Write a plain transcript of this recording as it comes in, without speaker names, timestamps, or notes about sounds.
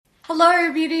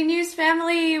Hello, Beauty News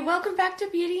family. Welcome back to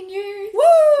Beauty News.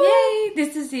 Woo! Yay!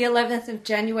 This is the 11th of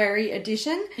January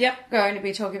edition. Yep. We're going to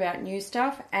be talking about new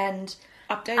stuff and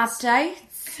Updates.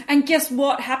 And guess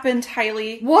what happened,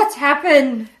 Hayley? What's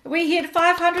happened? We hit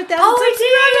 500,000 Oh, we did!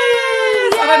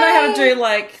 subscribers! I don't know how to do,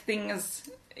 like, things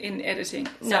in editing.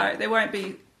 So No. there won't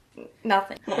be...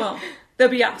 Nothing. Well,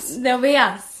 there'll be us. There'll be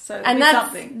us. So there'll and be that's,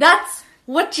 something. that's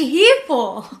what you're here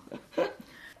for.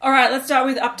 All right, let's start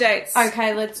with updates.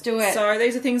 Okay, let's do it. So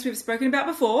these are things we've spoken about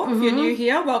before. If you're new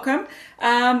here, welcome.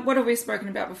 What have we spoken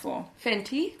about before?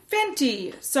 Fenty.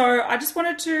 Fenty. So I just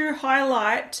wanted to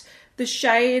highlight the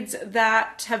shades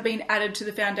that have been added to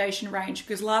the foundation range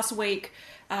because last week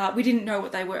we didn't know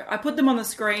what they were. I put them on the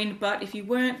screen, but if you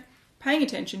weren't paying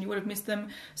attention, you would have missed them.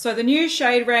 So the new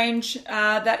shade range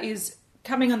that is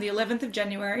coming on the 11th of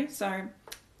January, so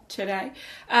today,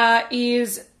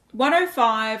 is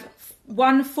 105,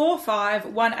 145,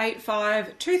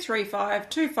 185, 235,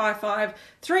 255,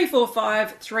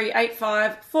 345,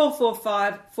 385,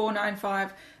 445,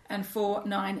 495, and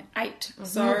 498.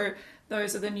 So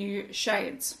those are the new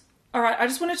shades. All right, I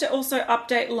just wanted to also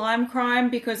update Lime Crime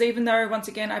because even though, once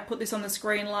again, I put this on the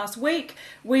screen last week,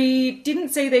 we didn't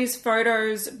see these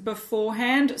photos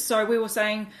beforehand. So we were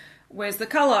saying, where's the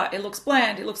colour? It looks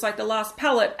bland. It looks like the last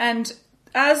palette. And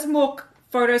as more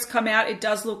photos come out, it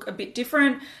does look a bit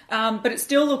different, but it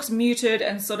still looks muted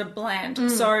and sort of bland.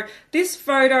 So this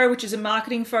photo, which is a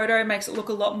marketing photo, makes it look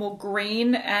a lot more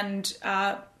green and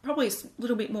probably a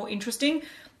little bit more interesting.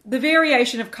 The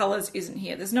variation of colours isn't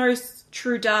here. There's no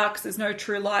true darks, there's no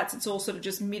true lights. It's all sort of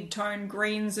just mid-tone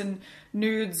greens and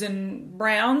nudes and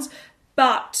browns.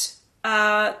 But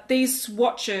these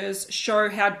swatches show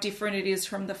how different it is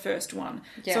from the first one.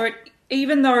 Yeah. So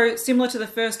even though similar to the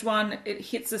first one, it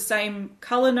hits the same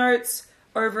colour notes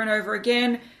over and over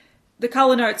again, the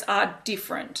colour notes are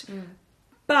different.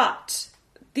 But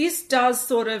this does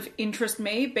sort of interest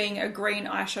me, being a green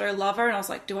eyeshadow lover, and I was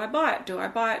like, do I buy it? Do I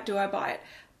buy it? Do I buy it?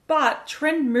 But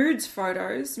Trend Moods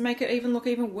photos make it even look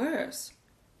even worse.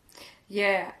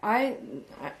 Yeah, I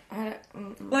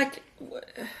Like,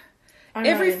 I'm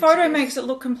every not into photo this. makes it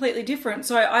look completely different.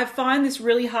 So I find this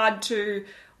really hard to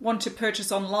want to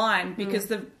purchase online because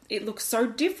it looks so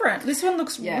different. This one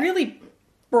looks really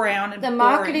brown and The boring.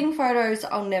 marketing photos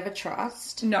I'll never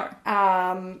trust. No.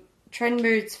 Trend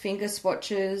Moods finger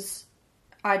swatches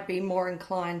I'd be more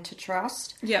inclined to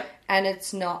trust. Yeah. And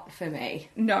it's not for me.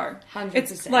 No. 100%.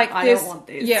 It's like I don't want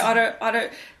this. Yeah, I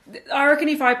don't. I reckon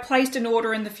if I placed an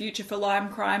order in the future for Lime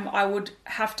Crime, I would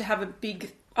have to have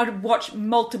I'd watch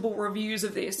multiple reviews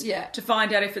of this to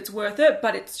find out if it's worth it,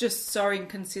 but it's just so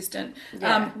inconsistent.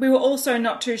 Yeah. We were also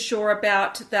not too sure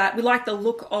about that. We like the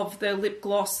look of the lip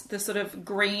gloss, the sort of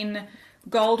green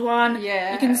gold one.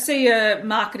 Yeah. You can see a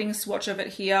marketing swatch of it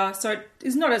here, so it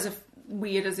is not as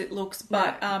weird as it looks,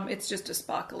 but it's just a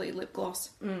sparkly lip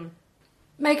gloss.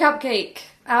 Makeup Geek.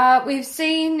 We've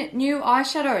seen new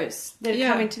eyeshadows that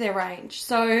have come into their range.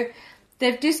 So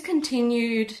they've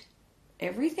discontinued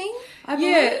everything, I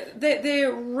believe. Yeah,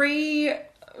 they're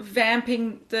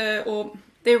revamping they're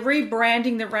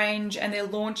rebranding the range and they're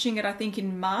launching it, I think,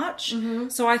 in March.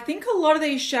 So I think a lot of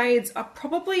these shades are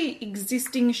probably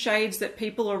existing shades that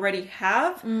people already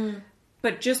have,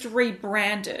 but just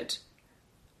rebranded.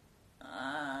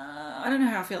 I don't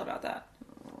know how I feel about that.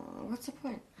 What's the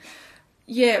point?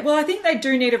 Yeah, well, I think they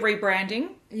do need a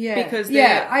rebranding. Yeah. Because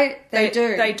they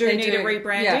do. They do need a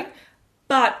rebranding. Yeah.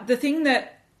 But the thing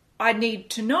that I need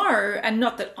to know, and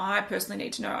not that I personally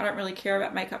need to know, I don't really care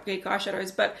about Makeup Geek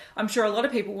eyeshadows, but I'm sure a lot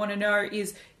of people want to know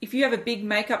is if you have a big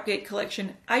Makeup Geek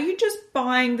collection, are you just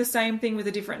buying the same thing with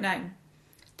a different name?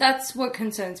 That's what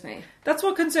concerns me. That's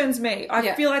what concerns me.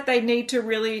 I feel like they need to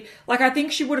really... Like, I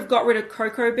think she would have got rid of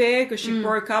Cocoa Bear because she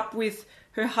broke up with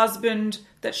her husband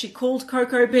that she called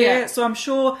Cocoa Bear. Yeah. So I'm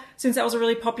sure since that was a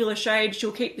really popular shade,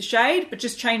 she'll keep the shade, but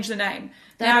just change the name.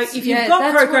 Now, if you've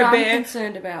got Cocoa what Bear... I'm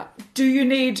concerned about. Do you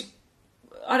need...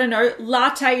 I don't know,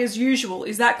 latte as usual.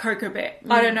 Is that Cocoa Bear?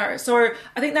 I don't know. So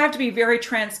I think they have to be very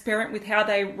transparent with how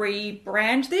they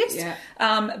rebrand this. Yeah.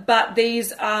 But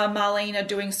these are Marlena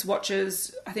doing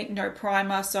swatches, I think no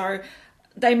primer. So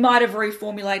they might have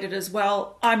reformulated as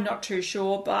well. I'm not too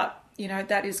sure, but, you know,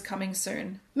 that is coming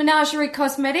soon. Menagerie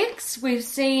Cosmetics, we've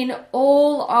seen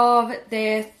all of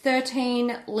their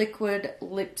 13 liquid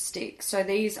lipsticks. So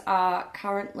these are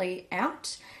currently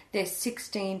out. They're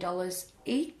 $16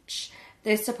 each.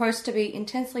 They're supposed to be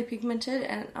intensely pigmented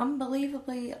and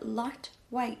unbelievably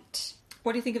lightweight.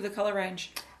 What do you think of the colour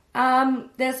range?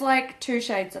 There's like 2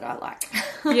 shades that I like.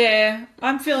 Yeah,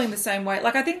 I'm feeling the same way.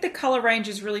 Like, I think the color range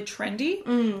is really trendy.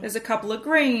 There's a couple of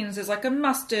greens, there's like a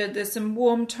mustard, there's some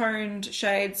warm toned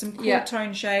shades, some cool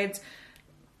toned shades.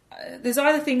 There's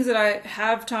either things that I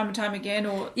have time and time again,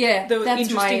 or the that's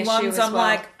interesting my issue ones as I'm well.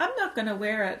 like, I'm not going to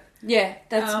wear it. Yeah,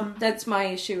 that's my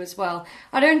issue as well.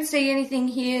 I don't see anything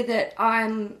here that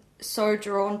I'm so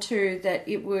drawn to that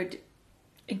it would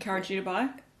encourage you to buy.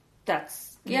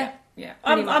 Yeah.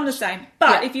 I'm the same.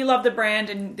 But if you love the brand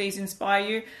and these inspire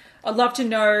you, I'd love to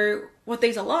know what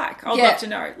these are like. I'd love to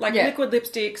know. Like, liquid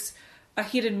lipsticks are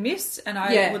hit and miss, and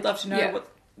I would love to know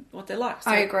what they're like.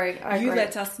 So I agree. You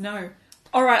let us know.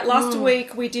 All right, last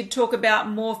week we did talk about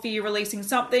Morphe releasing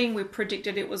something. We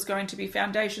predicted it was going to be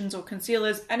foundations or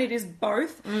concealers, and it is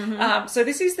both. So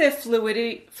this is their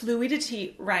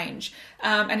Fluidity range,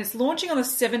 and it's launching on the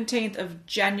 17th of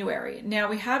January. Now,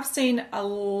 we have seen a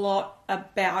lot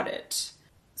about it.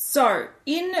 So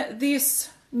in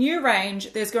this new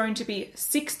range, there's going to be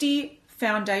 60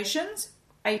 foundations,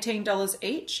 $18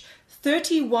 each,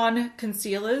 31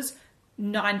 concealers,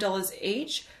 $9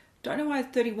 each. Don't know why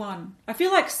 31. I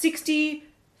feel like 60,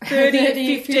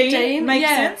 30, 15 makes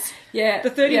sense. Yeah.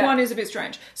 The 31 is a bit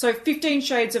strange. So 15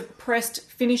 shades of pressed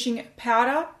finishing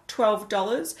powder,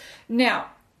 $12.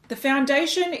 Now, the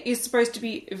foundation is supposed to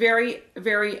be very,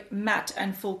 very matte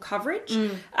and full coverage.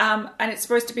 And it's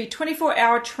supposed to be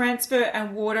 24-hour transfer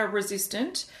and water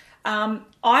resistant.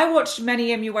 I watched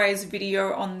Manny MUA's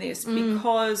video on this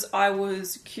because I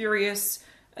was curious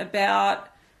about...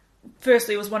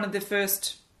 Firstly, it was one of the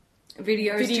first...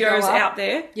 videos out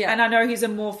there, and I know he's a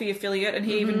Morphe affiliate, and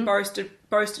he even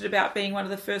boasted about being one of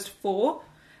the first 4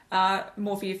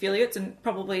 Morphe affiliates, and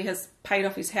probably has paid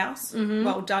off his house.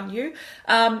 Well done, you.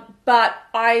 But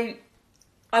I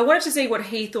wanted to see what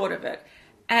he thought of it,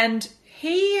 and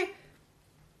he,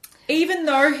 even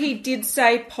though he did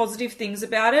say positive things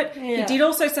about it, he did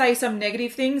also say some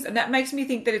negative things, and that makes me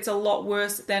think that it's a lot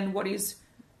worse than what he's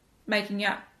making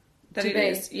out that it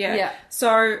is. Yeah.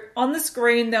 So on the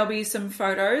screen there'll be some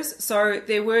photos. So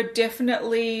there were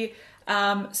definitely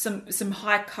some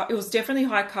high. It was definitely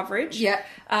high coverage. Yeah.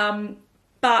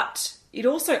 But it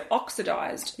also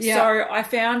oxidized. Yeah. So I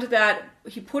found that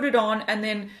he put it on, and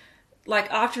then,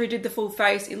 like, after he did the full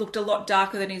face, it looked a lot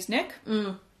darker than his neck.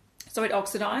 So it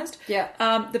oxidized. Yeah.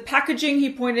 The packaging,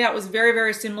 he pointed out, was very,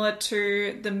 very similar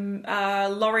to the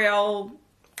L'Oreal.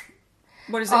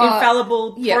 What is it?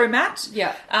 Infallible Pro Matte.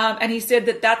 Yeah. And he said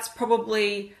that that's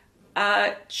probably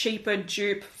a cheaper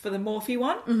dupe for the Morphe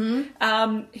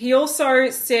one. He also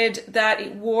said that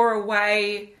it wore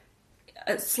away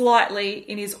slightly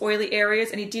in his oily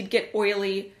areas, and he did get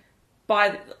oily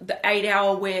by the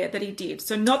 8-hour wear that he did.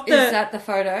 So not the... Is that the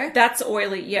photo? That's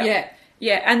oily, yeah.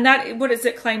 Yeah, and that, what does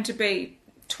it claim to be?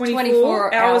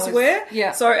 24 hours wear.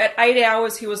 Yeah. So at 8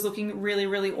 hours, he was looking really,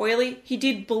 really oily. He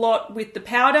did blot with the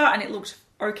powder, and it looked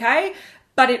okay.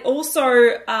 But it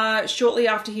also, shortly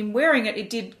after him wearing it, it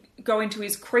did go into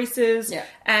his creases. Yeah.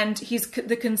 And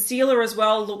the concealer as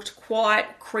well looked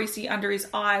quite creasy under his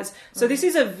eyes. So this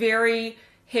is a very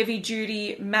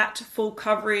heavy-duty, matte, full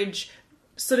coverage,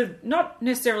 sort of not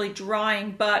necessarily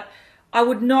drying, but... I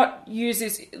would not use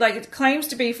this, like, it claims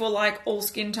to be for, like, all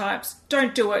skin types.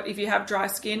 Don't do it if you have dry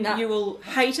skin. No. You will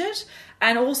hate it.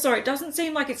 And also, it doesn't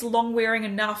seem like it's long wearing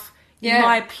enough, in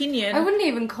my opinion. I wouldn't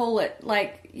even call it,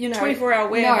 like, 24-hour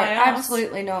wear. No,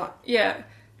 absolutely not. Yeah.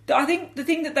 I think the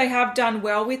thing that they have done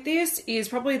well with this is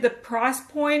probably the price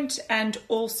point and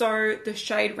also the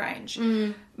shade range.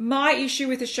 My issue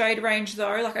with the shade range,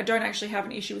 though, like, I don't actually have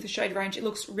an issue with the shade range. It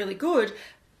looks really good.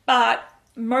 But...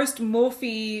 most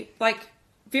Morphe, like,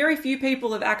 very few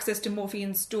people have access to Morphe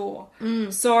in store.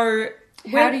 So...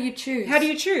 How do you choose? How do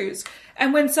you choose?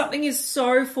 And when something is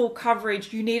so full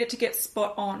coverage, you need it to get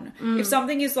spot on. If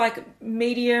something is, like,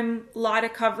 medium, lighter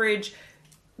coverage,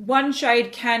 one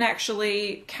shade can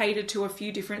actually cater to a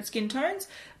few different skin tones.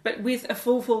 But with a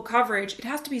full coverage, it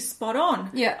has to be spot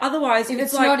on. Yeah. Otherwise, if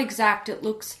it's like, not exact, it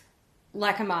looks...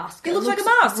 like a mask. It looks like a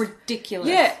mask. Ridiculous.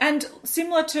 Yeah, and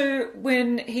similar to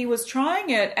when he was trying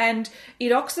it and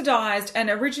it oxidized, and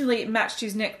originally it matched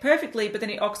his neck perfectly, but then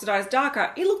it oxidized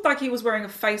darker. It looked like he was wearing a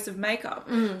face of makeup.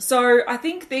 So I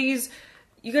think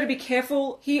you got to be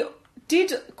careful. He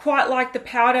did quite like the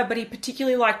powder, but he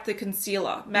particularly liked the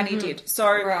concealer. Manny did. So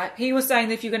he was saying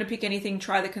that if you're going to pick anything,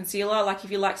 try the concealer. Like,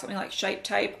 if you like something like Shape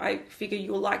Tape, I figure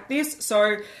you'll like this.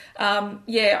 So,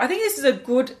 I think this is a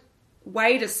good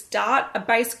way to start a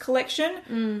base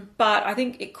collection, but I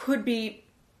think it could be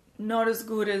not as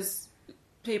good as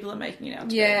people are making it out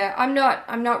to be.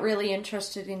 I'm not really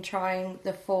interested in trying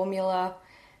the formula.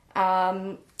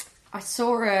 I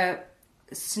saw a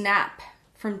snap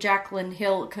from Jaclyn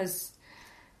Hill, because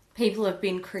people have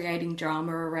been creating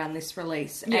drama around this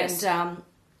release. Yes. And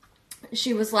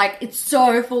she was like, it's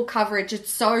so full coverage. It's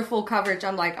so full coverage.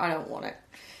 I'm like, I don't want it.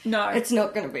 No. It's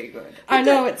not going to be good. I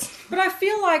know it's... But I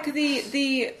feel like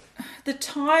the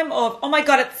time of, oh my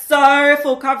God, it's so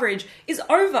full coverage is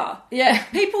over. Yeah.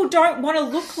 People don't want to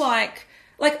look like,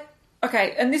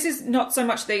 okay, and this is not so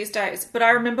much these days, but I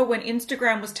remember when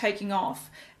Instagram was taking off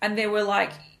and there were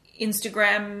like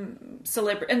Instagram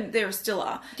celebrity, and there still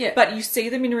are. Yeah. But you see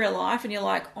them in real life and you're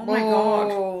like, oh my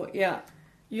God. Oh, yeah.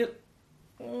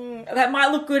 That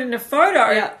might look good in a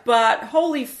photo, Yeah. but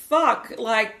holy fuck,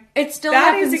 like... It still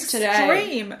that happens is today.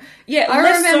 extreme. Yeah, I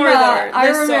less remember, so though.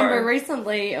 I Less remember so.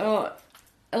 recently, a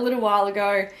little while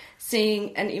ago,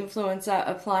 seeing an influencer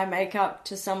apply makeup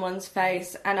to someone's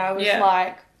face, and I was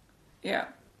like, Yeah.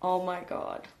 oh my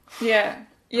God. Yeah.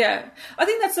 Yeah. I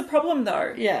think that's the problem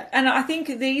though. Yeah. And I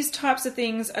think these types of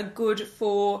things are good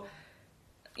for,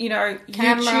 you know,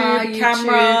 Camera, YouTube,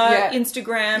 yeah.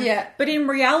 Instagram. Yeah. But in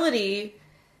reality...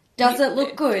 Does it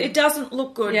look good? It doesn't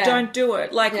look good. Yeah. Don't do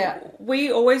it. Like, Yeah.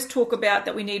 we always talk about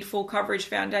that we need full coverage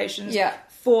foundations Yeah.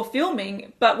 for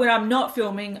filming, but when I'm not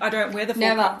filming, I don't wear the full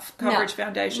Never. coverage No.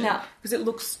 foundation No. because it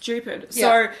looks stupid. Yeah.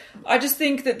 So I just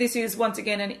think that this is, once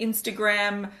again, an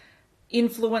Instagram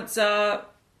influencer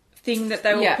thing that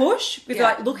they will Yeah. push with Yeah.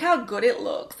 like, look how good it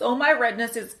looks. All my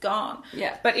redness is gone.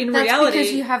 Yeah. But in That's reality...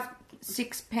 because you have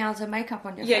 6 pounds of makeup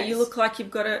on your face. yeah, you look like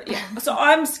you've got a... Yeah. So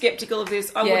I'm skeptical of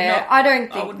this. I would Yeah, not... I don't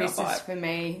would think not this buy is it. for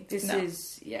me. This No.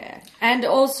 is, yeah. And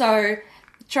also,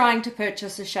 trying to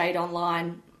purchase a shade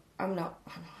online, I'm not...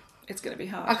 It's going to be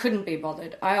hard. I couldn't be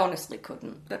bothered. I honestly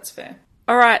couldn't. That's fair.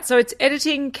 All right, so it's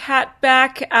editing Kat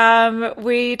back.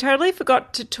 We totally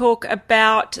forgot to talk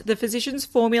about the Physicians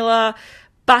Formula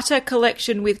Butter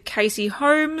Collection with Casey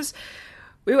Holmes.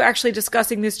 We were actually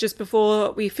discussing this just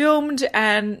before we filmed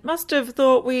and must have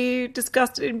thought we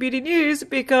discussed it in Beauty News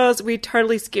because we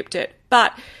totally skipped it.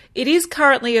 But it is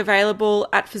currently available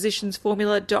at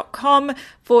physiciansformula.com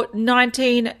for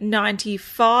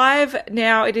 $19.95.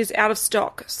 Now it is out of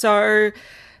stock, so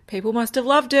people must have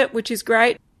loved it, which is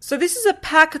great. So this is a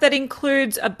pack that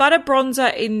includes a butter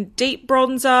bronzer in deep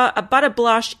bronzer, a butter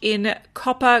blush in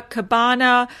copper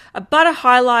cabana, a butter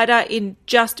highlighter in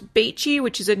just beachy,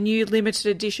 which is a new limited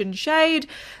edition shade,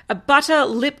 a butter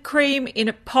lip cream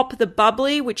in pop the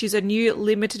bubbly, which is a new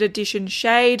limited edition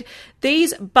shade.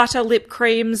 These butter lip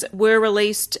creams were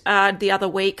released the other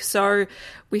week, so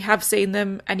we have seen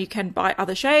them and you can buy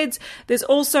other shades. There's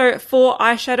also 4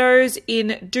 eyeshadows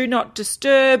in Do Not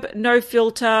Disturb, No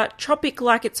Filter, Tropic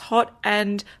Like It's Hot,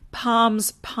 and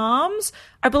Palms.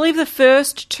 I believe the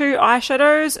first 2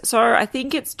 eyeshadows, so I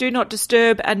think it's Do Not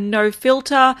Disturb and No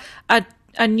Filter, are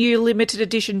new limited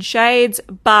edition shades,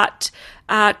 but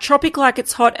Tropic Like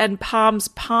It's Hot and Palms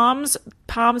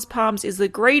is the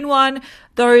green one.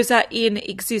 Those are in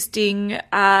existing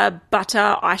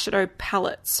butter eyeshadow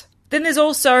palettes. Then there's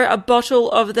also a bottle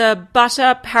of the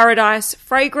Butter Paradise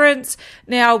fragrance.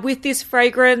 Now, with this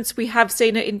fragrance, we have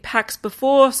seen it in packs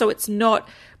before, so it's not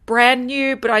brand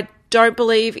new, but I don't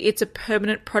believe it's a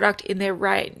permanent product in their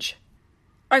range.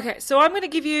 Okay, so I'm going to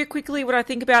give you quickly what I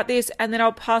think about this, and then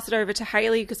I'll pass it over to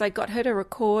Hayley because I got her to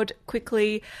record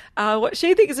quickly what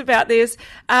she thinks about this.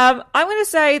 I'm going to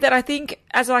say that I think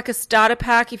as like a starter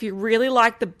pack, if you really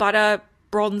like the butter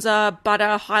bronzer,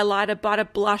 butter highlighter, butter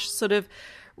blush sort of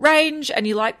range and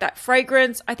you like that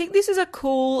fragrance, I think this is a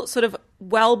cool sort of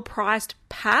well-priced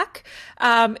pack.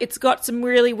 It's got some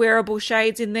really wearable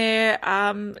shades in there,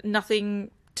 nothing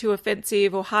too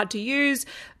offensive or hard to use,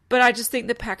 but I just think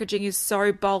the packaging is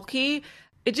so bulky.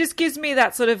 It just gives me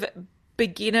that sort of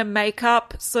beginner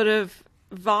makeup sort of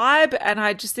vibe, and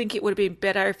I just think it would have been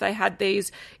better if they had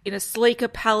these in a sleeker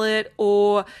palette,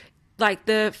 or like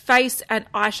the face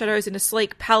and eyeshadows in a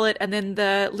sleek palette and then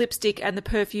the lipstick and the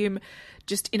perfume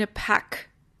just in a pack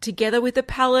together with the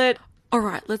palette. All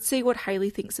right, let's see what Hayley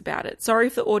thinks about it. Sorry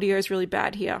if the audio is really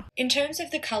bad here. In terms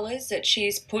of the colours that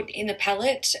she's put in the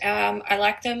palette, I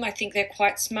like them. I think they're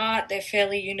quite smart. They're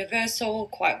fairly universal,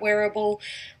 quite wearable.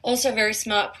 Also very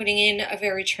smart putting in a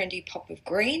very trendy pop of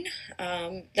green.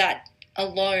 That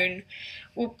alone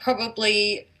will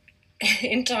probably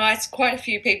entice quite a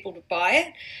few people to buy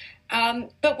it.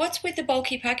 But what's with the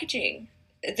bulky packaging?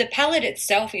 The palette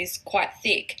itself is quite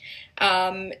thick.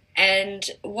 And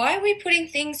why are we putting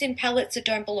things in palettes that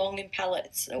don't belong in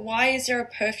palettes? Why is there a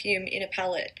perfume in a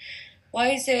palette? Why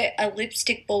is there a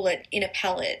lipstick bullet in a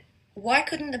palette? Why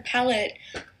couldn't the palette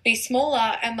be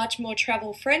smaller and much more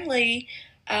travel friendly,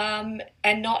 and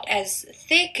not as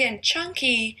thick and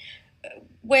chunky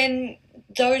when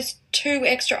those 2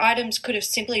 extra items could have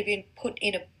simply been put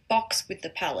in a box with the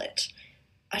palette.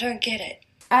 I don't get it.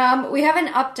 We have an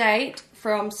update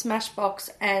from Smashbox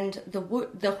and the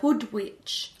Hood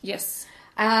Witch. Yes.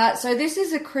 So this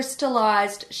is a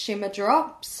crystallized shimmer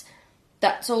drops.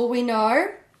 That's all we know,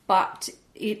 but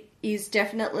it is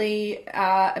definitely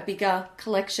a bigger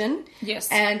collection. Yes.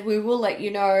 And we will let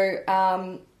you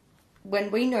know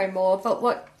when we know more. But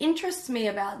what interests me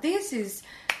about this is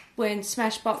when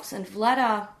Smashbox and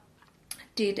Vlada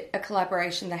did a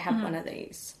collaboration, they had one of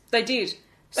these. They did.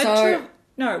 So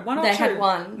one or they two? had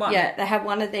one. Yeah, they had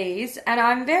one of these. And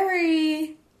I'm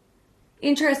very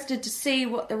interested to see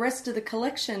what the rest of the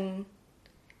collection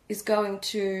is going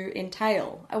to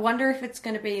entail. I wonder if it's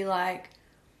going to be like,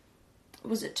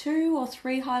 was it 2 or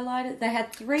 3 highlighters? They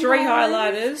had 3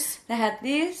 highlighters. They had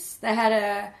this. They had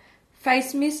a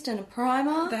face mist and a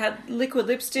primer. They had liquid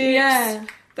lipsticks. Yeah.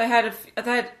 They had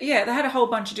a whole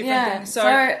bunch of different things. So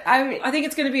I think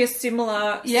it's going to be a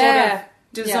similar sort of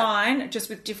design, just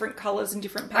with different colours and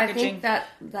different packaging. I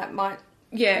think that might.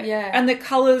 Yeah. And the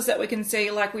colours that we can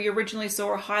see, like we originally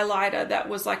saw a highlighter that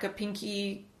was like a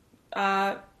pinky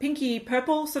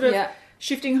purple sort of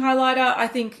shifting highlighter. I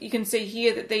think you can see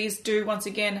here that these do once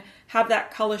again have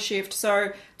that colour shift.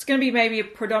 So it's going to be maybe a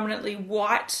predominantly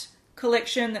white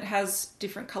collection that has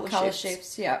different colour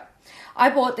shifts. Yeah. I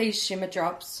bought these shimmer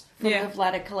drops from the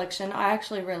Vlada collection. I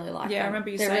actually really like them. Yeah, I remember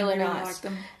you They're saying really you really nice.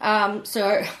 like them. So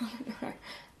I don't know,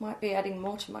 might be adding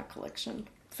more to my collection.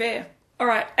 Fair. All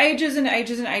right, ages and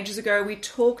ages and ages ago, we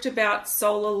talked about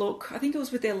Solar Look. I think it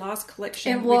was with their last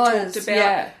collection. We talked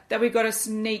about that we got a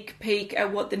sneak peek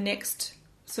at what the next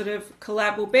sort of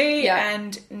collab will be,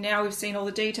 and now we've seen all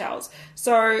the details.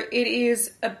 So it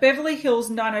is a Beverly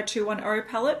Hills 90210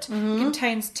 palette. It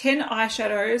contains 10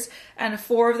 eyeshadows, and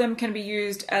 4 of them can be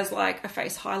used as like a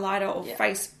face highlighter or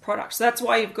face product. So that's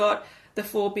why you've got the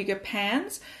 4 bigger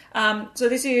pans. So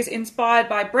this is inspired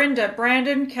by Brenda,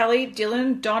 Brandon, Kelly,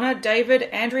 Dylan, Donna, David,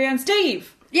 Andrea, and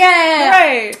Steve. Yeah!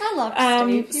 Hooray! I love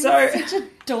Steve. He's such a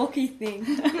dorky thing.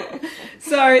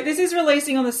 So this is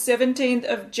releasing on the 17th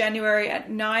of January at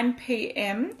 9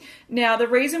 p.m. Now, the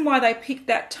reason why they picked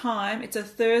that time, it's a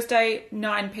Thursday,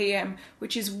 9 p.m.,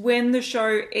 which is when the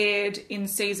show aired in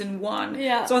season 1.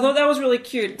 Yeah. So I thought that was really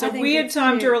cute. It's a weird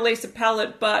time to release a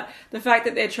palette, but the fact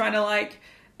that they're trying to like...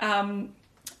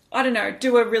 I don't know,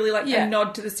 do a really a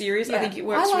nod to the series. I think it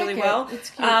works really well. It's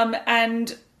cute.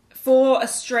 And for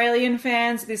Australian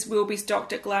fans, this will be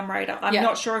stocked at Glam Radar. I'm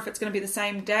not sure if it's going to be the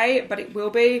same day, but it will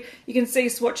be. You can see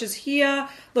swatches here.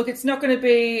 Look, it's not going to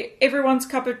be everyone's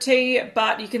cup of tea,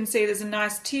 but you can see there's a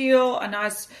nice teal, a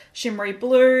nice shimmery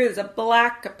blue, there's a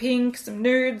black, a pink, some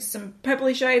nudes, some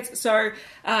purpley shades. So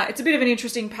it's a bit of an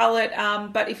interesting palette,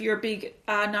 but if you're a big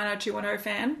 90210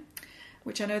 fan,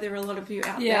 which I know there are a lot of you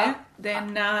out there,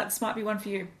 then this might be one for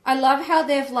you. I love how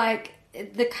they've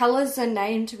the colours are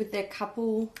named with their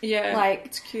couple. Yeah,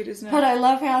 it's cute, isn't it? But I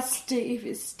love how Steve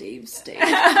is Steve.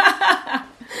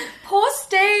 Poor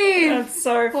Steve! That's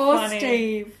so Poor funny.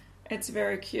 Steve. It's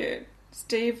very cute.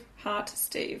 Steve, heart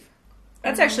Steve.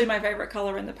 That's actually my favourite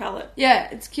colour in the palette. Yeah,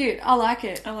 it's cute. I like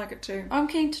it. I like it too. I'm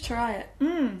keen to try it.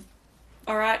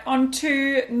 All right, on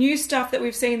to new stuff that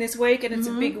we've seen this week, and it's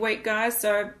a big week, guys,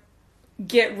 so...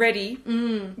 Get ready.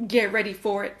 Get ready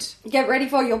for it. Get ready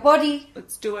for your body.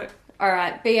 Let's do it. All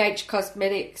right, BH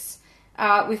Cosmetics.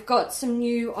 We've got some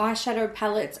new eyeshadow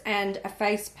palettes and a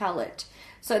face palette.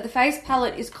 So the face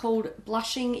palette is called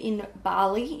Blushing in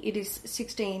Bali. It is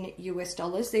 $16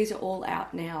 US. These are all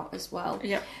out now as well.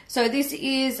 Yep. So this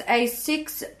is a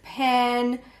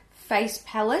 6-pan face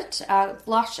palette,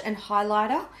 blush and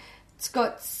highlighter. It's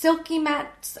got silky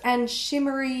mattes and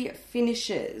shimmery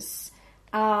finishes.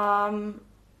 Cool.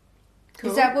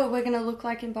 Is that what we're going to look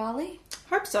like in Bali?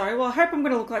 Hope so. Well, I hope I'm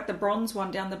going to look like the bronze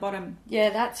one down the bottom.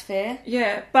 Yeah, that's fair.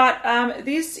 Yeah, but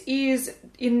this is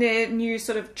in their new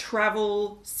sort of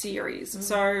travel series.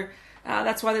 So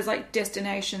that's why there's like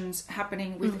destinations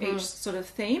happening with each sort of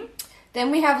theme.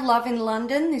 Then we have Love in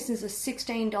London. This is a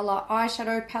 $16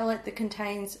 eyeshadow palette that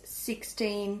contains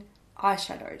 16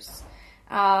 eyeshadows.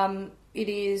 It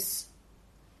is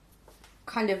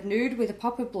kind of nude with a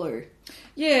pop of blue.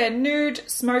 Yeah, nude,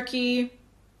 smoky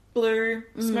blue,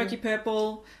 smoky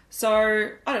purple.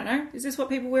 So, I don't know. Is this what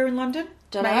people wear in London?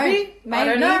 Maybe. I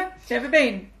don't know. Never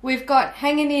been. We've got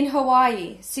Hanging in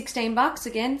Hawaii. $16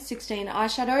 again, 16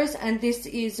 eyeshadows. And this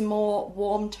is more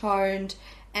warm-toned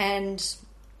and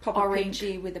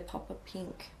orangey with a pop of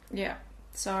pink. Yeah.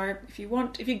 So, if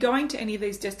you're going to any of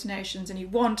these destinations and you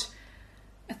want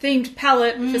a themed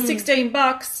palette for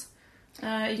 $16,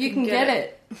 you can get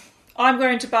it. I'm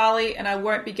going to Bali and I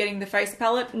won't be getting the face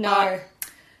palette. No.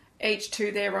 each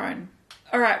to their own.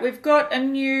 All right, we've got a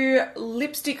new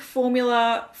lipstick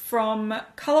formula from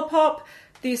Colourpop.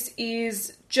 This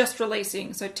is just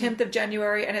releasing, so 10th of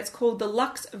January, and it's called the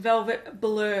Luxe Velvet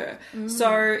Blur.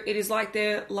 So it is like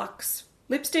their Luxe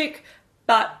lipstick,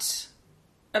 but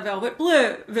a Velvet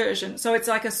Blur version. So it's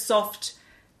like a soft,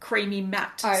 creamy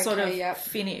matte sort of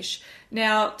finish.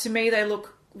 Now, to me, they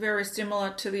look very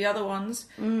similar to the other ones.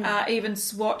 Even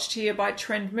swatched here by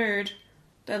Trend Mood,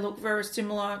 they look very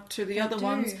similar to the other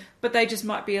ones, but they just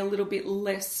might be a little bit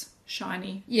less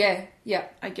shiny. Yeah.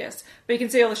 I guess. But you can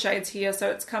see all the shades here,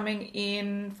 so it's coming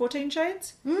in 14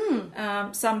 shades.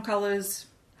 Some colours,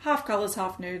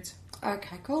 half nudes.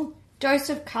 Okay, cool. Dose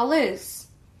of colours.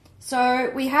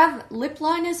 So we have lip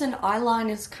liners and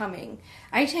eyeliners coming.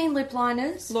 18 lip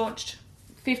liners. Launched.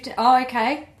 15. Oh,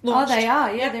 okay. Launched. Oh, they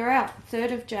are. Yeah, they're out.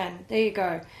 3rd of Jan. There you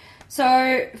go.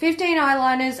 So 15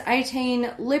 eyeliners,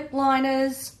 18 lip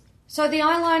liners. So the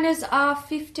eyeliners are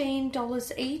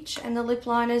 $15 each and the lip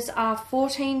liners are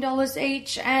 $14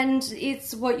 each, and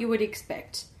it's what you would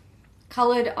expect.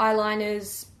 Coloured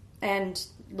eyeliners and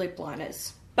lip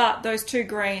liners. But those two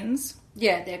greens,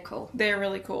 yeah, they're cool. They're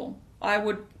really cool. I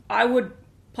would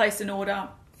place an order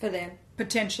for them.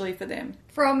 Potentially for them.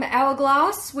 From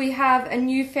Hourglass, we have a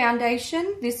new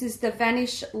foundation. This is the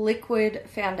Vanish Liquid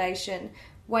Foundation.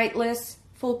 Weightless,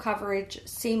 full coverage,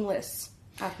 seamless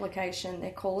application,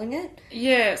 they're calling it.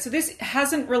 Yeah, so this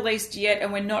hasn't released yet,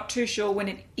 and we're not too sure when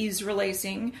it is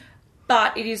releasing,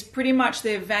 but it is pretty much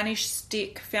their Vanish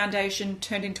Stick foundation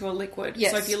turned into a liquid.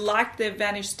 Yes. So if you like their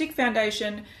Vanish Stick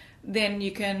foundation, then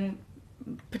you can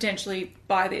potentially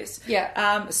buy this.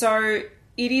 Yeah. So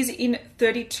it is in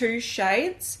 32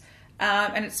 shades.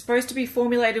 And it's supposed to be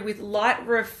formulated with light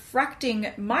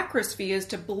refracting microspheres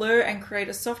to blur and create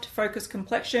a soft focus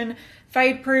complexion.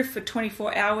 Fade proof for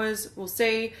 24 hours, we'll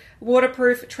see.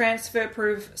 Waterproof, transfer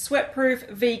proof, sweat proof,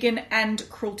 vegan and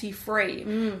cruelty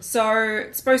free. So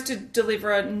it's supposed to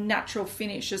deliver a natural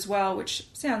finish as well, which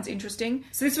sounds interesting.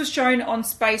 So this was shown on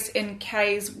Space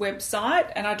NK's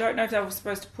website, and I don't know if they were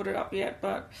supposed to put it up yet,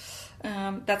 but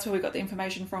that's where we got the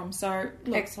information from. So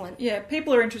look, excellent. Yeah,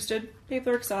 people are interested.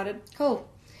 People are excited. Cool.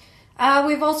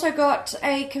 We've also got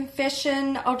a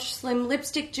Confession Ultra Slim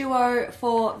Lipstick Duo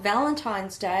for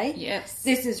Valentine's Day. Yes.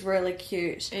 This is really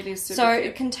cute. It is super so cute.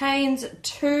 It contains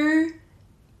 2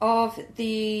 of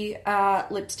the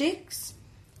lipsticks.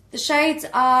 The shades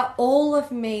are All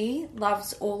of Me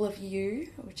Loves All of You,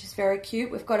 which is very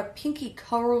cute. We've got a pinky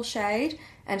coral shade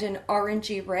and an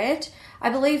orangey red.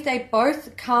 I believe they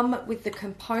both come with the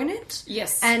component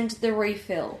and the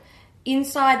refill.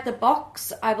 Inside the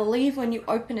box, I believe when you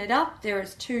open it up, there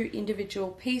is 2 individual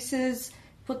pieces.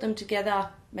 Put them together,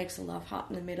 makes a love heart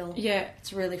in the middle. Yeah.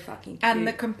 It's really fucking cute. And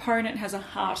the component has a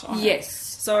heart on it. Yes.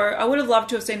 So I would have loved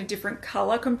to have seen a different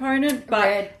colour component, but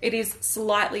Red. It is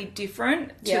slightly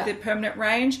different to the permanent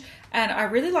range. And I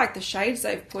really like the shades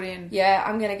they've put in. Yeah,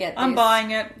 I'm going to get this. I'm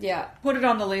buying it. Yeah. Put it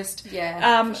on the list.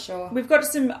 Yeah, for sure. We've got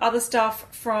some other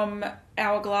stuff from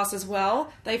Hourglass as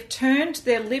well. They've turned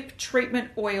their lip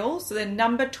treatment oil, so their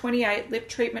number 28 lip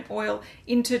treatment oil,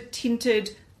 into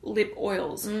tinted lip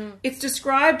oils. It's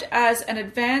described as an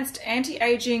advanced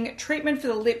anti-aging treatment for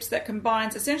the lips that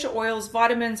combines essential oils,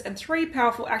 vitamins, and 3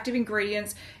 powerful active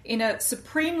ingredients in a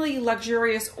supremely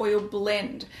luxurious oil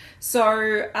blend.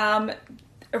 So,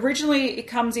 originally it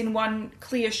comes in 1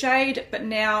 clear shade, but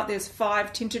now there's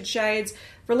 5 tinted shades,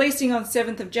 releasing on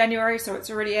 7th of January, so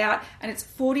it's already out, and it's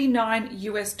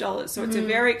 $49. So it's a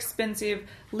very expensive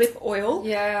lip oil.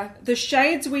 Yeah. The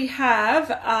shades we have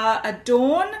are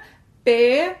Adorn,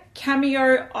 Bare,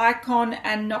 Cameo, Icon,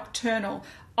 and Nocturnal.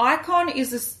 Icon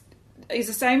is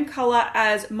the same colour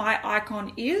as My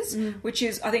Icon Is, which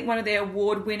is, I think, one of their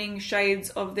award-winning shades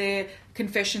of their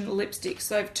Confession lipsticks.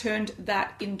 So they've turned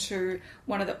that into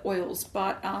one of the oils.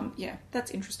 But, yeah,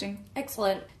 that's interesting.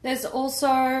 Excellent. There's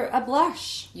also a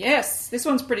blush. Yes, this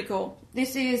one's pretty cool.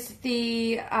 This is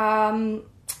the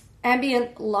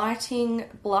Ambient Lighting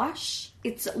Blush.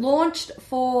 It's launched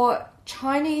for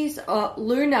Chinese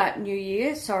Lunar New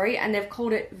Year, and they've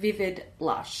called it Vivid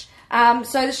Blush.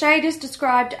 So the shade is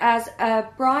described as a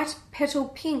bright petal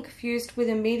pink fused with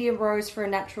a medium rose for a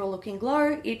natural looking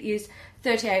glow. It is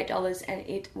 $38 and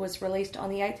it was released on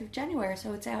the 8th of January,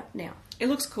 so it's out now. It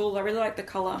looks cool. I really like the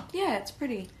colour. Yeah, it's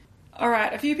pretty.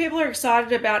 Alright, a few people are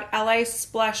excited about LA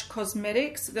Splash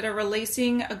Cosmetics that are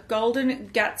releasing a Golden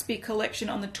Gatsby collection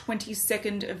on the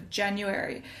 22nd of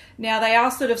January. Now, they are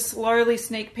sort of slowly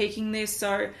sneak peeking this,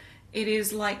 so it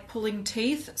is like pulling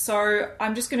teeth. So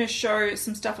I'm just going to show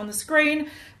some stuff on the screen,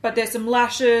 but there's some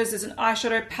lashes, there's an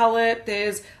eyeshadow palette,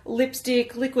 there's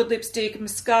lipstick, liquid lipstick,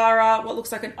 mascara, what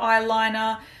looks like an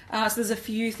eyeliner. So there's a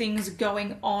few things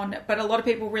going on, but a lot of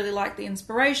people really like the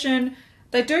inspiration.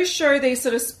 They do show these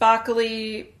sort of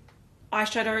sparkly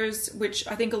eyeshadows, which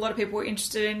I think a lot of people were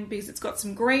interested in because it's got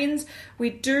some greens. We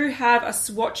do have a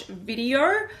swatch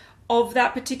video of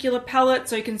that particular palette,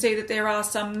 so you can see that there are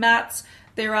some mattes,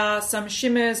 there are some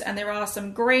shimmers, and there are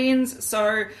some greens.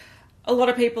 So a lot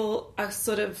of people are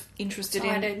sort of interested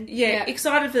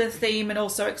excited for the theme and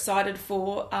also excited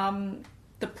for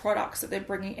the products that they're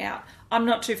bringing out. I'm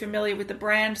not too familiar with the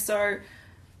brand, so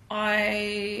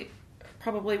I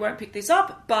probably won't pick this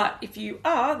up, but if you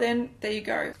are, then there you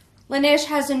go. Laneige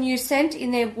has a new scent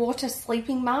in their water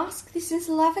sleeping mask. This is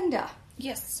lavender.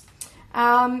 Yes.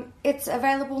 It's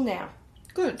available now.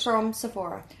 Good. From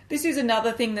Sephora. This is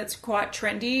another thing that's quite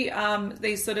trendy.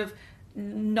 These sort of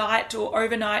night or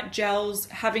overnight gels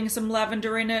having some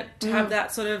lavender in it to have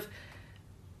that sort of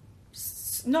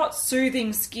not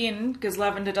soothing skin, because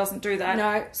lavender doesn't do that.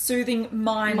 No. Soothing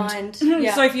mind.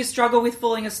 Yeah. So if you struggle with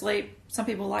falling asleep, some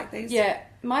people like these. Yeah.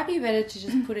 Might be better to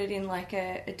just put it in like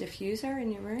a diffuser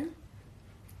in your room.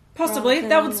 Possibly.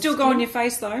 That would still go on your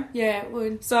face though. Yeah, it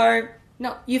would. So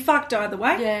No. you're fucked either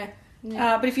way.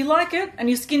 Yeah. But if you like it and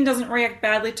your skin doesn't react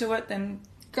badly to it, then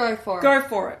Go for it. go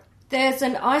for it. There's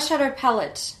an eyeshadow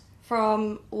palette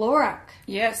from Lorac.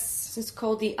 Yes. This is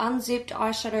called the Unzipped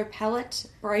Eyeshadow Palette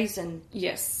Brazen.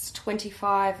 Yes. It's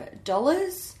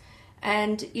 $25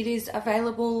 and it is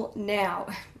available now.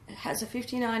 It has a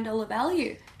 $59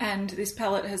 value. And this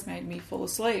palette has made me fall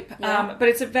asleep. Yeah. But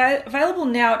it's available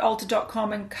now at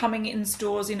Ulta.com and coming in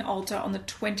stores in Ulta on the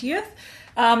 20th.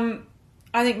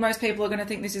 I think most people are going to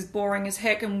think this is boring as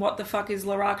heck and what the fuck is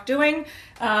Lorac doing?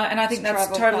 And I think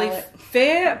that's totally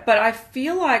fair. But I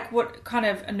feel like what kind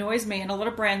of annoys me, and a lot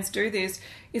of brands do this,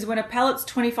 is when a palette's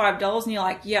 $25 and you're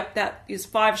like, yep, that is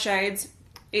 5 shades.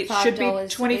 It should be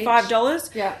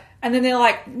 $25. Yeah. And then they're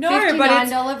like, no, but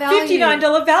it's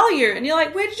 $59 value. And you're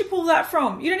like, where did you pull that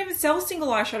from? You don't even sell single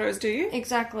eyeshadows, do you?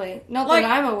 Exactly. Not that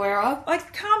I'm aware of.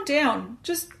 Like, calm down.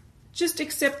 Just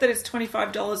accept that it's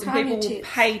 $25 and people will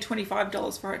pay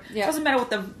 $25 for it. Yeah. It doesn't matter what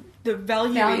the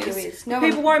value is.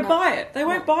 People won't buy it. They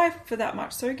won't buy it for that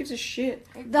much, so who gives a shit?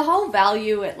 The whole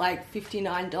value at like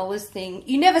 $59 thing,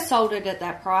 you never sold it at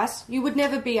that price. You would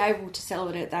never be able to sell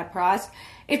it at that price.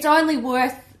 It's only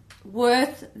worth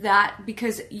that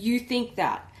because you think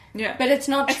that. Yeah. But it's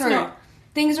not true. Not.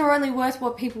 Things are only worth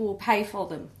what people will pay for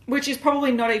them. Which is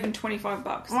probably not even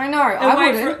 $25. I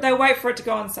know. They'll wait for it to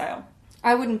go on sale.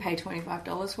 I wouldn't pay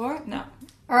 $25 for it. No.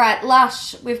 All right,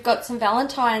 Lush. We've got some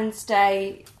Valentine's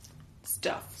Day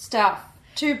stuff.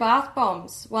 2 bath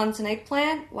bombs. One's an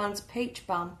eggplant, one's a peach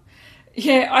bum.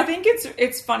 Yeah, I think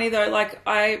it's funny though. Like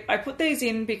I put these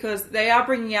in because they are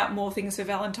bringing out more things for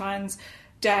Valentine's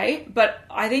Day, but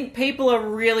I think people are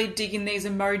really digging these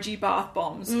emoji bath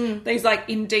bombs. These like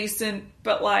indecent,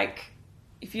 but like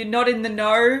if you're not in the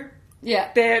know,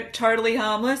 they're totally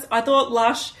harmless. I thought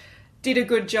Lush did a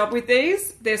good job with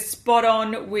these. They're spot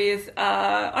on with,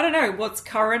 I don't know, what's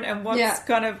current and what's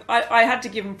kind of... I had to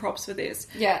give them props for this.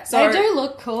 Yeah, so they do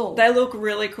look cool. They look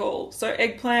really cool. So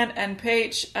eggplant and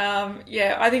peach,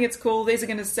 I think it's cool. These are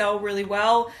going to sell really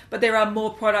well, but there are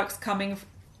more products coming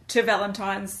to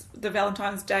the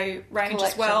Valentine's Day range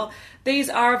as well.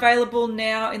 These are available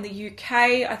now in the UK.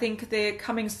 I think they're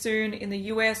coming soon in the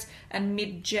US and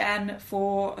mid-Jan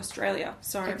for Australia.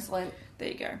 So excellent. There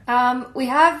you go. We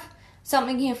have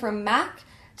something here from MAC.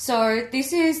 So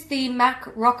this is the MAC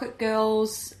Rocket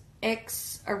Girls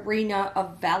X Arena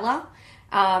of Valor.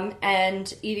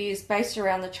 And it is based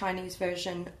around the Chinese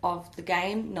version of the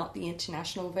game, not the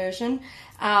international version.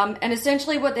 And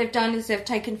essentially what they've done is they've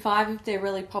taken 5 of their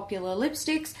really popular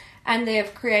lipsticks and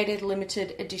they've created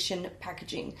limited edition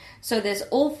packaging. So there's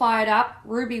All Fired Up,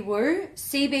 Ruby Woo,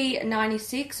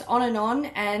 CB96, On and On,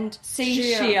 and C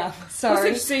Sheer.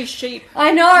 Sorry. What's C Sheep?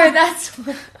 I know, that's...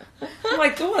 I'm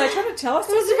like, oh, they're trying to tell us.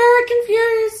 I was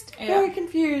very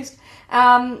confused.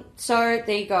 So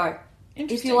there you go.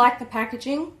 If you like the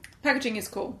packaging. Packaging is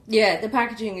cool. Yeah, the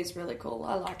packaging is really cool.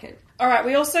 I like it. All right,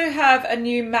 we also have a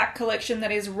new MAC collection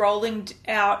that is rolling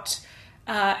out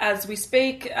as we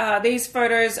speak. These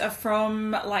photos are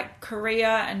from like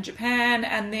Korea and Japan,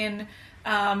 and then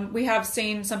we have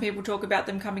seen some people talk about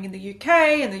them coming in the UK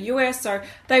and the US, so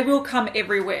they will come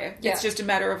everywhere. Yeah. It's just a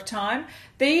matter of time.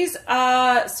 These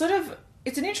are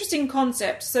it's an interesting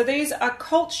concept. So these are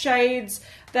cult shades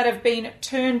that have been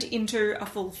turned into a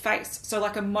full face. So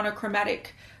like a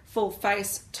monochromatic full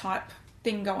face type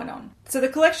thing going on. So the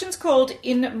collection's called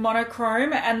In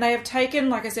Monochrome, and they have taken,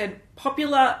 like I said,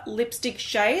 popular lipstick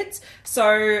shades.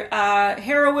 So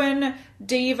Heroine,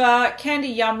 Diva, Candy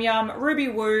Yum Yum, Ruby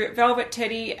Woo, Velvet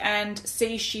Teddy, and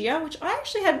Sea Sheer, which I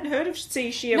actually hadn't heard of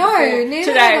Sea Sheer before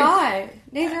neither today. had I.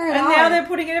 Neither had and I. now they're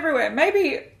putting it everywhere.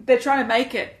 Maybe they're trying to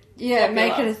make it popular.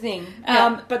 make it a thing.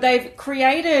 Yeah. But they've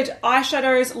created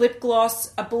eyeshadows, lip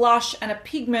gloss, a blush, and a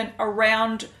pigment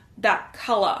around that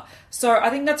colour. So I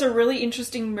think that's a really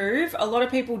interesting move. A lot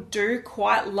of people do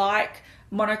quite like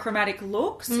monochromatic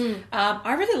looks.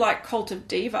 I really like Cult of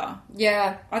Diva.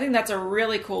 Yeah. I think that's a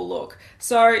really cool look.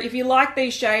 So if you like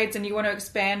these shades and you want to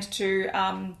expand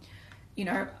to,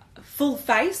 full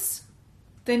face,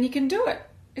 then you can do it.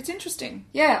 It's interesting.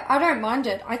 Yeah, I don't mind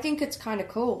it. I think it's kind of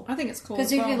cool. I think it's cool.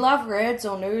 Because if you love reds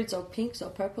or nudes or pinks or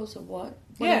purples or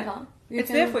whatever, it's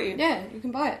there for you. Yeah, you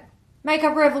can buy it.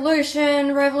 Makeup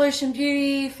Revolution, Revolution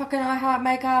Beauty, fucking I Heart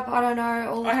Makeup, I don't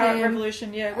know, all of I Heart them.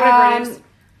 Revolution, yeah, whatever it is.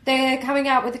 They're coming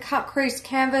out with a cut crease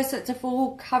canvas. It's a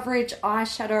full coverage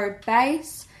eyeshadow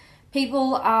base.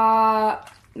 People are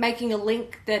making a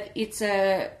link that it's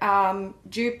a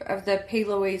dupe of the P.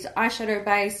 Louise eyeshadow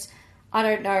base. I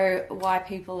don't know why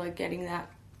people are getting that.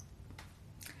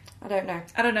 I don't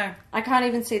know. I can't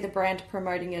even see the brand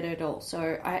promoting it at all,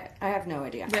 so I have no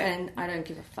idea, and I don't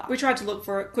give a fuck. We tried to look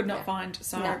for it, could not find,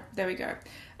 so there we go.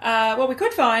 What we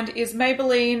could find is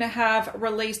Maybelline have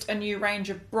released a new range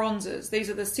of bronzers.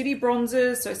 These are the City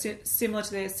bronzers, so similar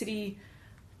to their City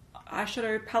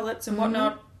eyeshadow palettes and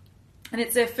whatnot. And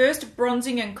it's their first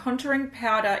bronzing and contouring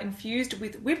powder infused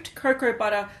with whipped cocoa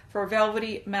butter for a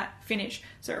velvety matte finish.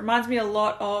 So it reminds me a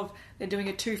lot of, they're doing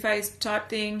a Too Faced type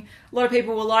thing. A lot of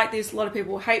people will like this, a lot of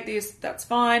people will hate this, that's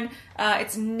fine.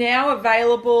 It's now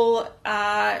available,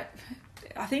 I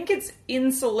think it's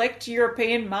in select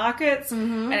European markets,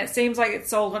 and it seems like it's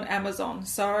sold on Amazon.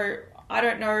 So I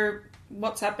don't know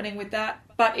what's happening with that,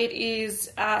 but it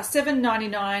is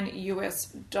 $7.99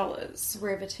 US.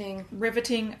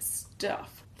 Riveting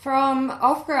stuff. From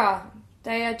Ofra,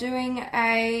 they are doing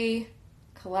a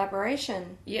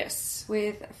collaboration. Yes.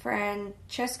 With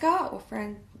Francesca, it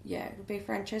would be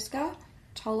Francesca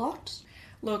Tolot.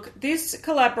 Look, this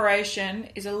collaboration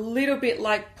is a little bit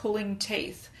like pulling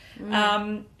teeth.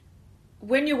 When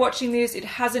you're watching this, it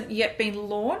hasn't yet been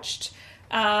launched,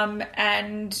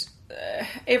 and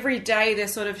every day they're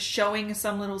sort of showing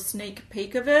some little sneak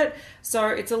peek of it, so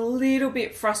it's a little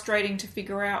bit frustrating to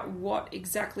figure out what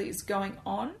exactly is going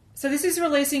on. So this is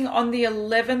releasing on the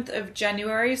 11th of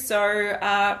January, so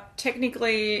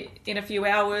technically in a few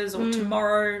hours or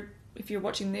tomorrow if you're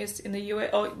watching this in the US,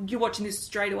 or you're watching this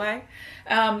straight away.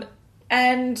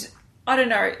 And I don't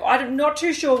know, I'm not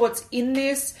too sure what's in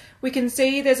this. We can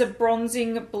see there's a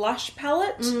bronzing blush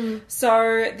palette.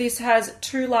 So this has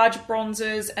 2 large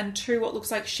bronzers and 2 what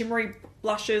looks like shimmery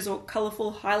blushes or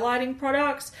colourful highlighting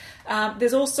products.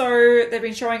 There's also, they've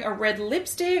been showing a red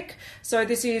lipstick. So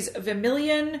this is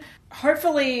Vermilion.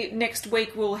 Hopefully next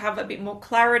week we'll have a bit more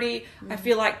clarity. I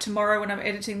feel like tomorrow when I'm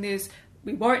editing this,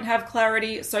 we won't have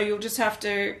clarity. So you'll just have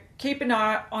to keep an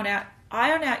eye on our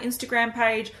Instagram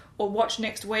page or watch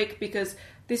next week, because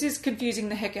this is confusing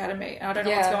the heck out of me. I don't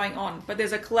know what's going on. But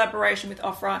there's a collaboration with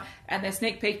Ofra and they're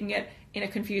sneak peeking it in a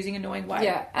confusing, annoying way.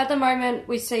 Yeah, at the moment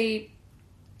we see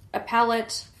a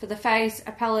palette for the face,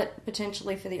 a palette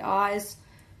potentially for the eyes,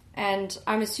 and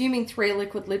I'm assuming 3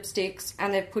 liquid lipsticks,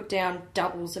 and they've put down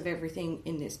doubles of everything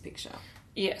in this picture.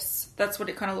 Yes, that's what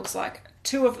it kind of looks like.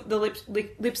 2 of the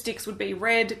lipsticks would be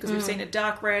red, because we've seen a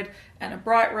dark red and a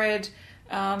bright red.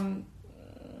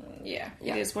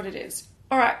 It is what it is.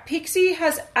 All right, Pixi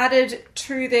has added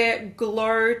to their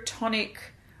Glow Tonic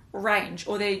range,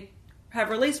 or they have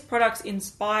released products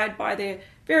inspired by their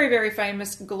very, very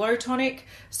famous Glow Tonic.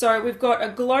 So we've got a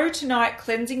Glow Tonight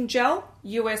Cleansing Gel,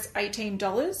 US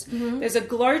 $18. There's a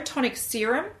Glow Tonic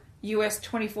Serum, US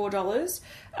 $24.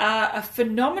 A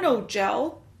Phenomenal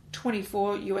Gel,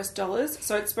 $24 US.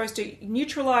 So it's supposed to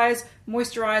neutralize,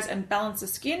 moisturize, and balance the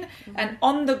skin. And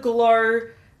On the Glow,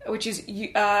 which is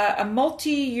a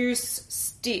multi-use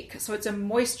stick. So it's a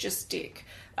moisture stick,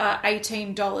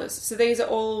 $18. So these are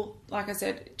all, like I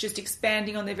said, just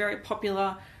expanding on their very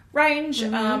popular range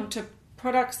to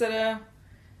products that are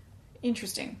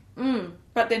interesting.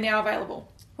 But they're now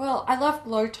available. Well, I love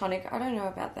Glow Tonic. I don't know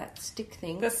about that stick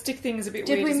thing. The stick thing is a bit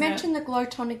weird, isn't it? Did we mention the Glow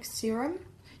Tonic Serum?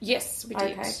 Yes, we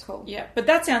did. Okay, cool. Yeah, but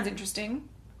that sounds interesting.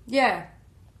 Yeah.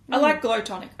 I like Glow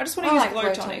Tonic. I just want to use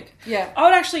Glow Tonic. Yeah. I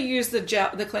would actually use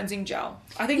the cleansing gel.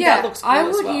 I think that looks cool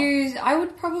as well. I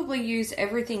would probably use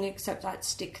everything except that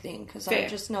stick thing, because I'm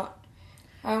just not...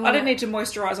 I don't need to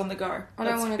moisturise on the go.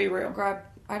 Let's be real.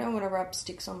 I don't want to rub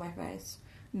sticks on my face.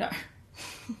 No.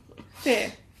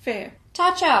 Fair.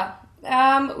 Tatcha.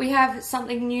 We have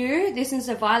something new. This is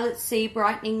a Violet C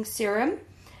brightening serum.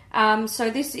 So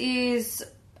this is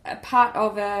a part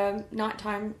of a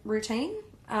nighttime routine.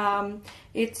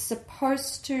 It's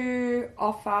supposed to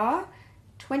offer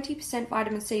 20%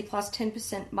 vitamin C plus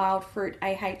 10% mild fruit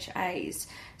AHAs.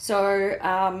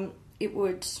 So it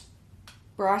would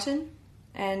brighten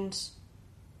and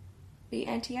be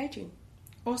anti-aging.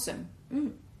 Awesome.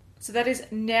 So that is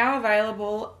now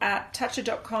available at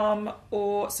Tatcha.com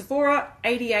or Sephora,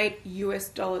 $88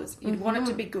 US. You'd want it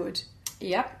to be good.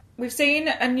 Yep. We've seen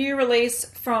a new release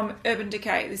from Urban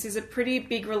Decay. This is a pretty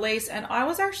big release, and I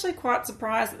was actually quite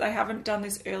surprised that they haven't done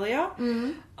this earlier.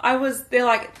 They're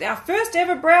like, our first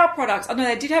ever brow products. I know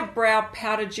they did have Brow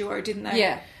Powder Duo, didn't they?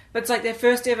 Yeah. But it's like their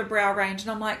first ever brow range, and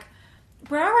I'm like,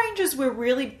 brow ranges were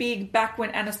really big back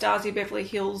when Anastasia Beverly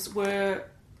Hills were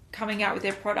coming out with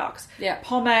their products. Yeah.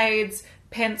 Pomades,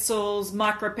 pencils,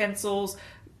 micro pencils,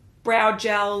 brow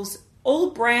gels,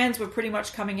 all brands were pretty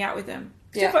much coming out with them.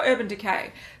 Except for Urban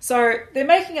Decay. So they're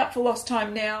making up for lost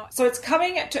time now. So it's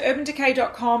coming to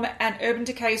urbandecay.com and Urban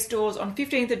Decay stores on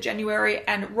 15th of January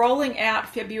and rolling out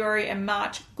February and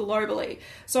March globally.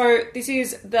 So this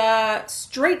is the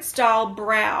street style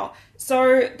brow.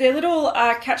 So their little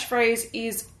catchphrase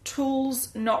is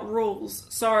tools, not rules.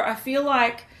 So I feel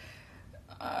like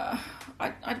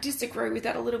I disagree with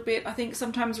that a little bit. I think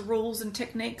sometimes rules and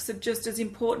techniques are just as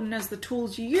important as the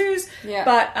tools you use,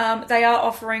 but they are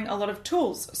offering a lot of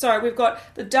tools. So we've got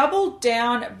the Double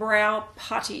Down Brow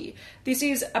Putty. This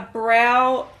is a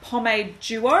brow pomade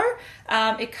duo.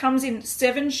 It comes in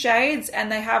 7 shades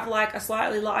and they have like a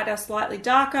slightly lighter, slightly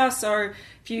darker. So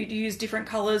if you use different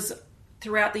colours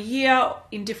throughout the year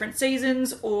in different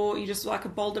seasons, or you just like a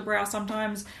bolder brow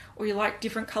sometimes, or you like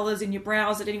different colours in your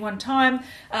brows at any one time.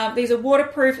 These are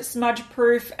waterproof, smudge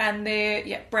proof, and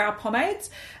they're brow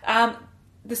pomades.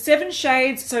 The 7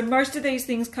 shades, so most of these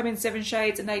things come in 7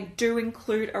 shades, and they do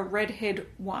include a redhead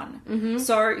one.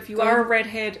 So if you are a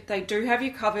redhead, they do have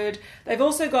you covered. They've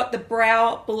also got the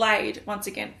Brow Blade, once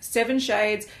again, 7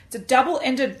 shades. It's a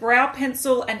double-ended brow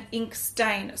pencil and ink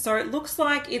stain. So it looks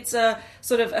like it's a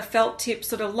sort of a felt tip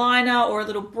sort of liner or a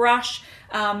little brush,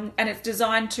 and it's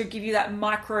designed to give you that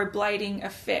microblading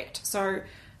effect. So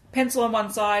pencil on one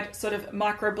side, sort of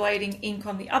microblading ink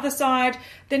on the other side.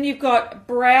 Then you've got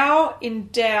Brow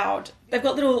Endowed. They've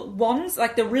got little wands,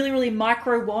 like the really, really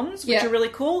micro wands, which are really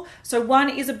cool. So one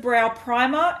is a brow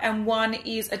primer and one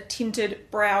is a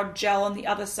tinted brow gel on the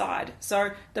other side.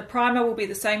 So the primer will be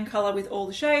the same colour with all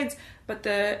the shades, but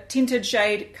the tinted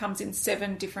shade comes in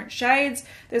 7 different shades.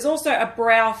 There's also a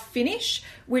Brow Finish,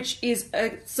 which is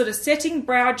a sort of setting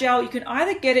brow gel. You can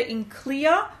either get it in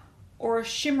clear or a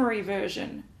shimmery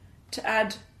version to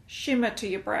add shimmer to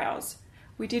your brows.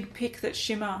 We did pick that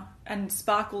shimmer and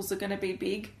sparkles are going to be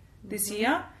big this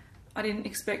year. I didn't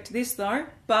expect this though,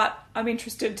 but I'm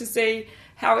interested to see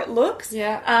how it looks.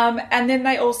 And then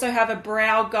they also have a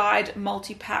Brow Guide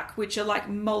multi-pack, which are like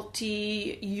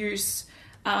multi-use.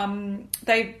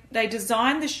 They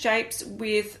designed the shapes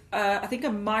with I think a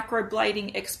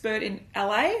microblading expert in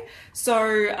LA,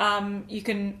 so you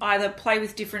can either play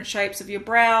with different shapes of your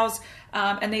brows,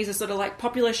 and these are sort of like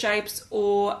popular shapes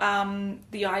or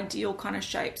the ideal kind of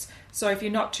shapes. So if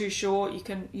you're not too sure, you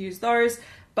can use those.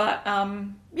 But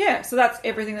so that's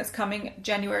everything that's coming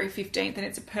January 15th, and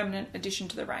it's a permanent addition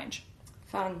to the range.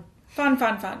 Fun. Wet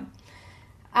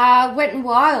n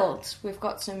Wild. We've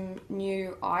got some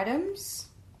new items.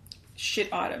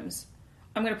 Shit items.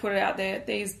 I'm going to put it out there.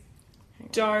 These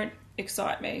don't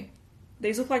excite me.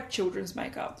 These look like children's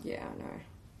makeup. Yeah, I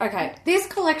know. Okay, this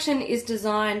collection is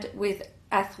designed with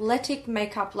athletic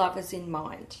makeup lovers in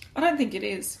mind. I don't think it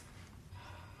is.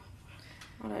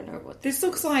 I don't know what this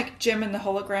looks like. Gem and the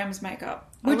Holograms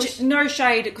makeup. No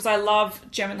shade, because I love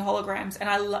Gem and the Holograms,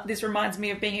 and this reminds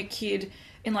me of being a kid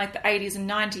in like the 80s and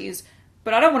 90s,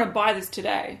 but I don't want to buy this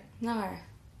today. No.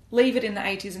 Leave it in the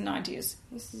 80s and 90s.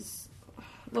 This is...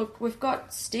 Look, we've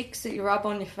got sticks that you rub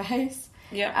on your face.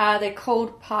 Yeah. They're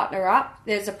called Partner Up.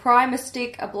 There's a primer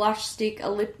stick, a blush stick, a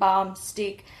lip balm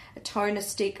stick, a toner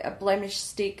stick, a blemish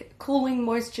stick, cooling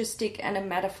moisture stick, and a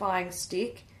mattifying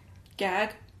stick.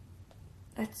 Gag.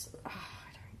 That's... I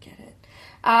don't get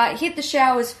it. Hit the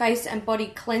Showers face and body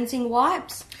cleansing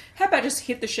wipes. How about just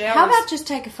hit the showers? How about just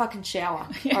take a fucking shower?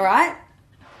 All right?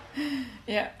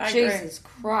 Yeah, I Jesus agree.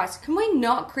 Christ. Can we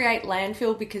not create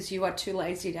landfill because you are too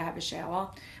lazy to have a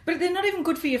shower? But they're not even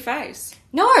good for your face.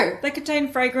 No. They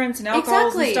contain fragrance and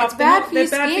alcohols and stuff. It's bad for your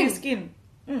skin. They're bad for your skin.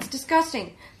 skin. It's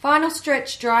disgusting. Final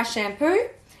Stretch Dry Shampoo.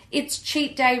 It's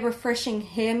Cheat Day Refreshing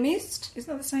Hair Mist.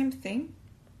 Isn't that the same thing?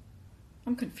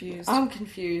 I'm confused. I'm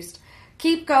confused.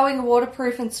 Keep Going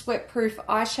waterproof and sweatproof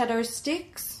eyeshadow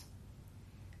sticks.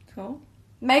 Cool.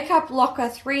 Makeup Locker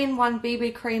 3-in-1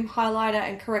 BB cream highlighter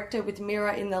and corrector with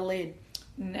mirror in the lid.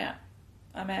 Nah,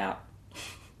 I'm out.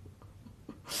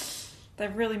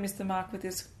 They've really missed the mark with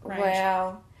this range.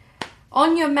 Wow.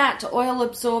 On Your Matte oil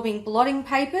absorbing blotting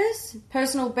papers.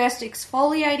 Personal Best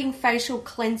exfoliating facial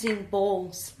cleansing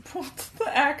balls. What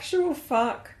the actual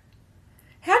fuck?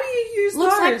 How do you use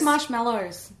Looks those? like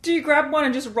marshmallows. Do you grab one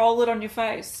and just roll it on your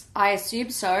face? I assume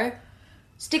so.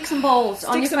 Sticks and balls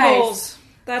on your Sticks and face. balls.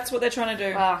 That's what they're trying to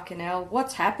do. Fucking hell.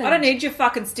 What's happened? I don't need your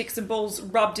fucking sticks and balls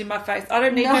rubbed in my face. I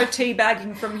don't need no tea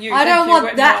bagging from you. I Thank don't you, want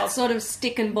Wet n that Wild. sort of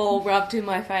stick and ball rubbed in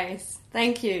my face.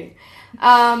 Thank you.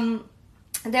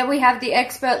 Then we have the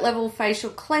expert level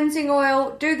facial cleansing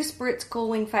oil, Do the Spritz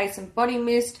cooling face and body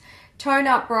mist, tone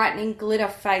up brightening glitter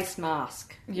face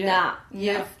mask. Yeah.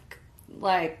 You're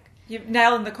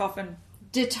nailing the coffin.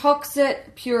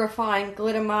 Detoxit purifying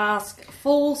glitter mask,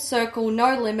 full circle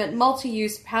no limit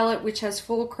multi-use palette which has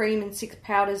 4 cream and 6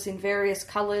 powders in various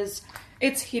colours.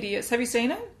 It's hideous. Have you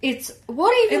seen it? It's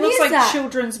what even It looks is like that?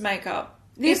 children's makeup.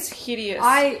 It's hideous.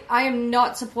 I am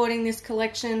not supporting this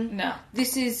collection. No.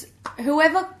 This is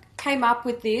whoever came up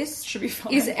with this Should be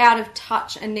fine. is out of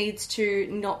touch and needs to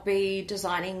not be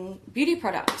designing beauty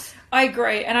products. I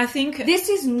agree, and I think This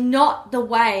is not the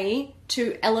way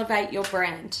to elevate your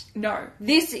brand. no.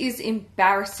 This is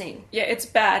embarrassing. Yeah, it's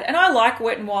bad. And I like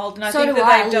Wet n Wild, and I So think do that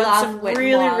I. they've done Love some Wet n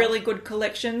really, Wild. really good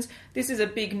collections. This is a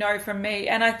big no from me.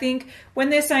 And I think when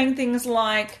they're saying things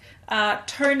like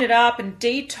tone it up and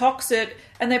detox it,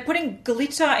 and they're putting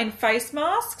glitter in face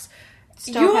masks,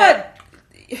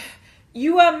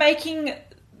 you are making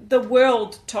the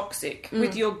world toxic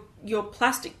with your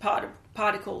plastic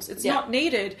particles. It's Yeah. not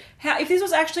needed. If this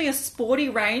was actually a sporty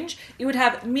range, it would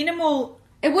have minimal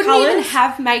It wouldn't colours. even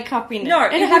have makeup in it. No,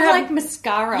 It'd it would have have- like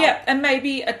mascara. Yeah, and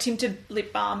maybe a tinted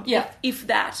lip balm, Yeah. if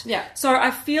that. Yeah. So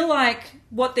I feel like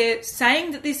what they're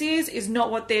saying that this is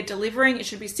not what they're delivering. It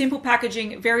should be simple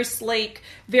packaging, very sleek,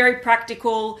 very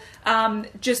practical. But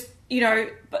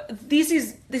this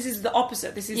is the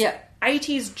opposite. This is Yeah.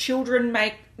 80s children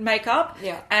makeup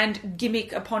Yeah. and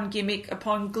gimmick upon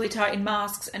glitter in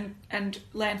masks and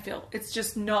landfill. It's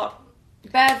just not.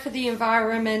 Bad for the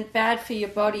environment, bad for your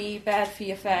body, bad for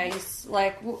your face.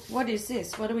 Like, what is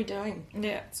this? What are we doing?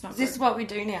 Yeah, it's not Is this good. what we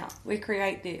do now? We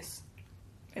create this.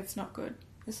 It's not good.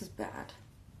 This is bad.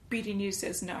 Beauty News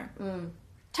says no.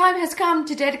 Time has come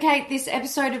to dedicate this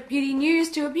episode of Beauty News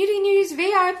to a Beauty News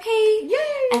VIP.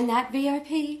 Yay! And that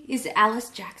VIP is Alice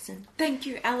Jackson. Thank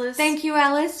you, Alice. Thank you,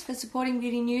 Alice, for supporting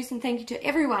Beauty News, and thank you to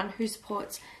everyone who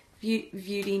supports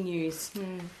Beauty News.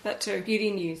 That too.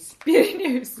 Beauty News. Beauty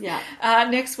News. Yeah.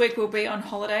 Next week we'll be on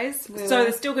holidays. We So will.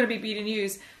 there's still going to be Beauty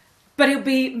News. But it'll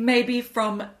be maybe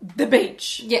from the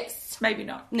beach. Yes. Maybe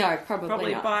not. No, probably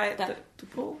Probably not. by That- the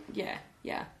pool. Yeah,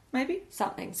 yeah. Maybe?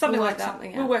 Something. Something We'll like work that.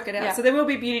 something We'll out. work it out. Yeah. So there will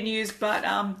be Beauty News, but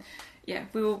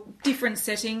different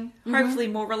setting, hopefully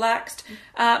more relaxed.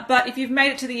 But if you've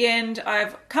made it to the end,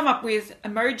 I've come up with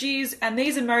emojis, and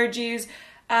these emojis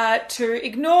to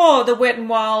ignore the Wet n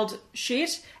Wild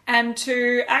shit and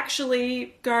to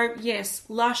actually go, yes,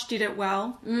 Lush did it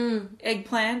well.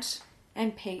 Eggplant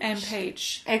And peach. and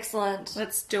peach. Excellent.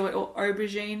 Let's do it. Or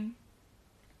aubergine.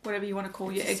 Whatever you want to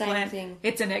call your It's the same eggplant. thing.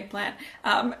 It's an eggplant.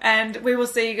 And we will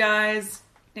see you guys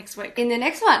next week. In the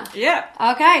next one. Yeah.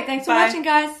 Okay, thanks for Bye. watching,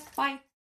 guys. Bye.